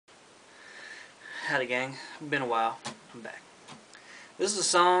Howdy gang, been a while, I'm back. This is a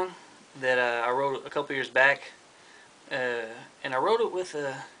song that I wrote a couple years back, and I wrote it with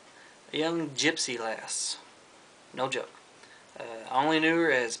a young gypsy lass. No joke. I only knew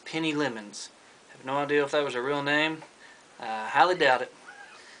her as Penny Lemons. I have no idea if that was her real name. I highly doubt it,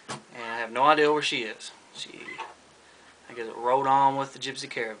 and I have no idea where she is. I guess, rode on with the gypsy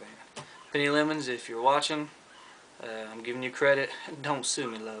caravan. Penny Lemons, if you're watching, I'm giving you credit. Don't sue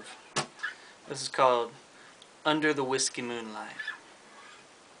me, love. This is called Under the Whisky Moonlight.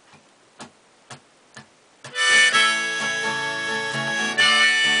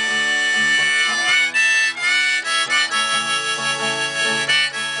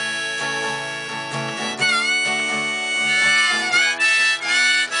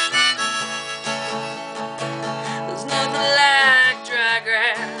 There's nothing like dry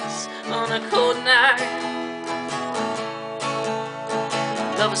grass on a cold night.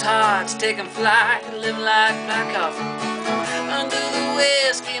 Love is hard to take and fly, live like black coffee under the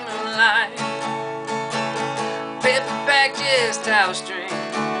whiskey moonlight. Paper packages, towel string.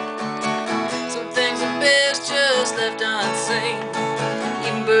 Some things are best just left unseen.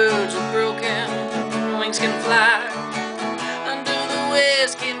 Even birds with broken wings can fly under the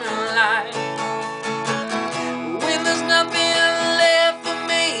whiskey moonlight. When there's nothing left for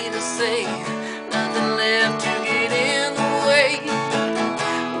me to say, nothing left to get in the way.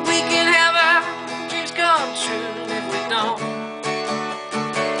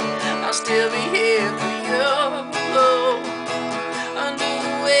 I'll still be here for you under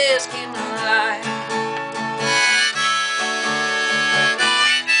the whiskey moonlight.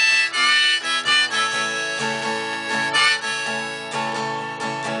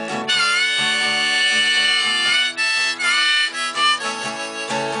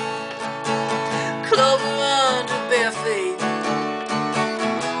 Clover under bare feet,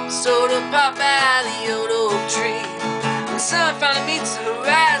 soda pop by the old oak tree. The sun finally meets the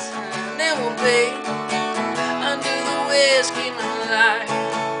horizon, and then we'll be under the whiskey moonlight.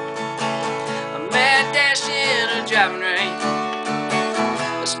 A mad dash in a driving rain,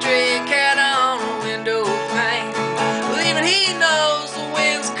 a stray cat on a window pane. Well, even he knows the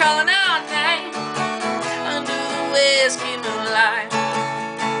wind's calling our name under the whiskey moonlight.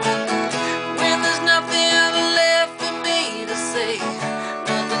 When there's nothing left for me to say,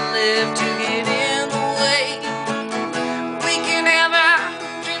 nothing left to get in the way.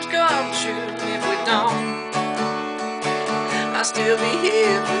 I'll still be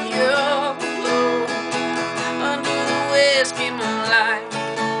here for